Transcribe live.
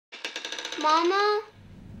Mama?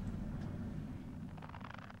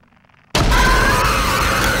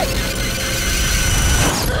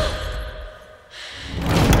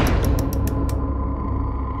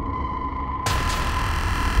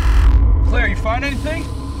 Claire, you find anything?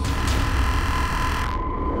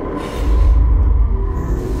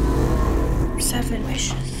 Seven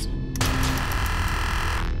wishes.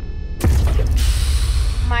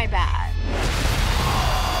 My bad.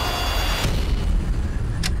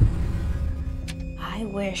 I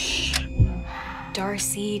wish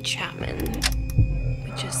Darcy Chapman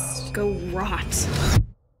would just go rot.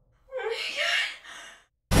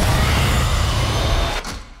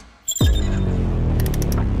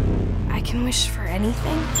 I can wish for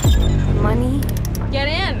anything. Money. Get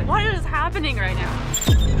in! What is happening right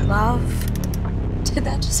now? Love. Did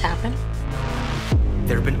that just happen?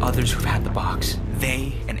 There have been others who've had the box.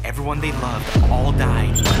 They and everyone they loved all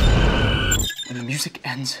died. When the music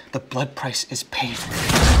ends, the blood price is paid.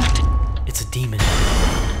 It's a demon.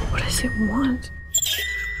 What does it want?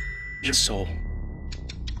 Your soul.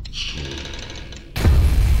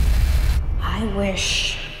 I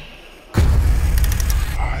wish.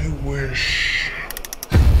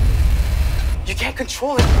 You can't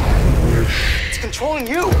control it. It's controlling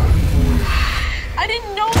you. I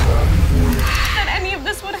didn't know that any of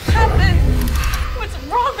this would happen. What's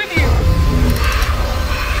wrong with you?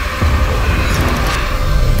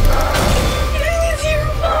 It's your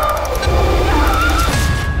fault.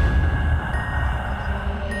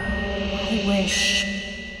 I wish.